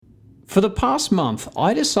For the past month,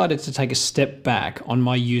 I decided to take a step back on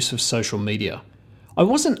my use of social media. I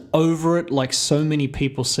wasn't over it like so many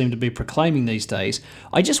people seem to be proclaiming these days.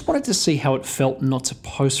 I just wanted to see how it felt not to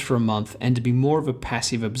post for a month and to be more of a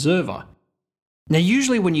passive observer. Now,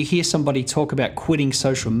 usually when you hear somebody talk about quitting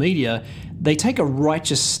social media, they take a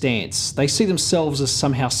righteous stance. They see themselves as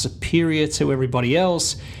somehow superior to everybody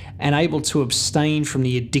else and able to abstain from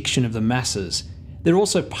the addiction of the masses. They're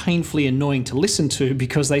also painfully annoying to listen to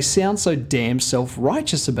because they sound so damn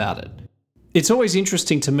self-righteous about it. It's always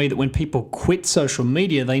interesting to me that when people quit social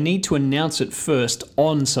media, they need to announce it first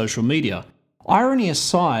on social media. Irony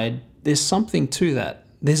aside, there's something to that.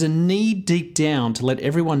 There's a need deep down to let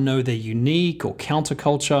everyone know they're unique or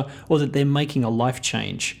counterculture or that they're making a life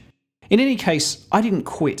change. In any case, I didn't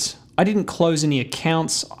quit. I didn't close any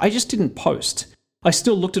accounts. I just didn't post. I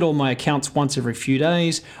still looked at all my accounts once every few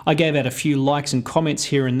days. I gave out a few likes and comments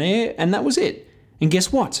here and there, and that was it. And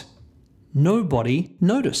guess what? Nobody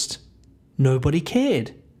noticed. Nobody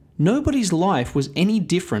cared. Nobody's life was any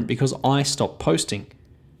different because I stopped posting.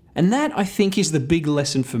 And that, I think, is the big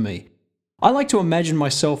lesson for me. I like to imagine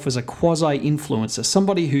myself as a quasi-influencer,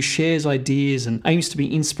 somebody who shares ideas and aims to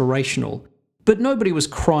be inspirational. But nobody was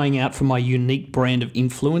crying out for my unique brand of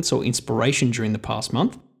influence or inspiration during the past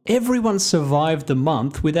month. Everyone survived the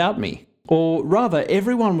month without me. Or rather,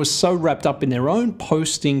 everyone was so wrapped up in their own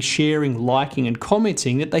posting, sharing, liking, and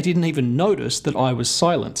commenting that they didn't even notice that I was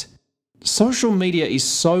silent. Social media is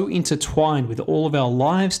so intertwined with all of our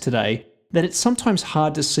lives today that it's sometimes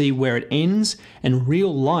hard to see where it ends and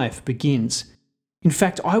real life begins. In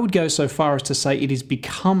fact, I would go so far as to say it is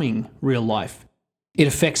becoming real life. It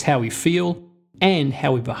affects how we feel and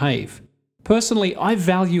how we behave. Personally, I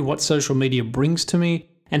value what social media brings to me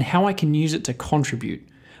and how I can use it to contribute,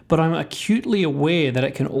 but I'm acutely aware that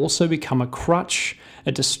it can also become a crutch,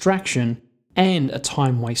 a distraction, and a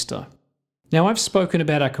time waster. Now, I've spoken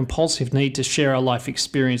about our compulsive need to share our life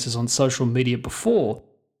experiences on social media before,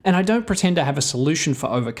 and I don't pretend to have a solution for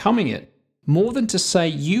overcoming it, more than to say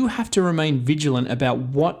you have to remain vigilant about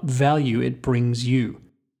what value it brings you.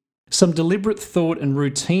 Some deliberate thought and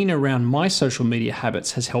routine around my social media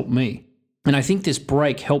habits has helped me, and I think this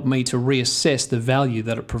break helped me to reassess the value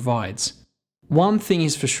that it provides. One thing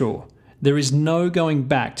is for sure, there is no going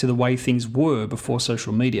back to the way things were before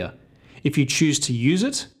social media. If you choose to use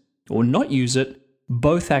it, or not use it,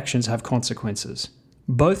 both actions have consequences.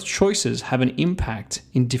 Both choices have an impact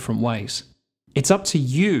in different ways. It's up to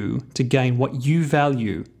you to gain what you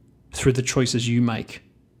value through the choices you make.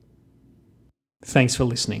 Thanks for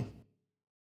listening.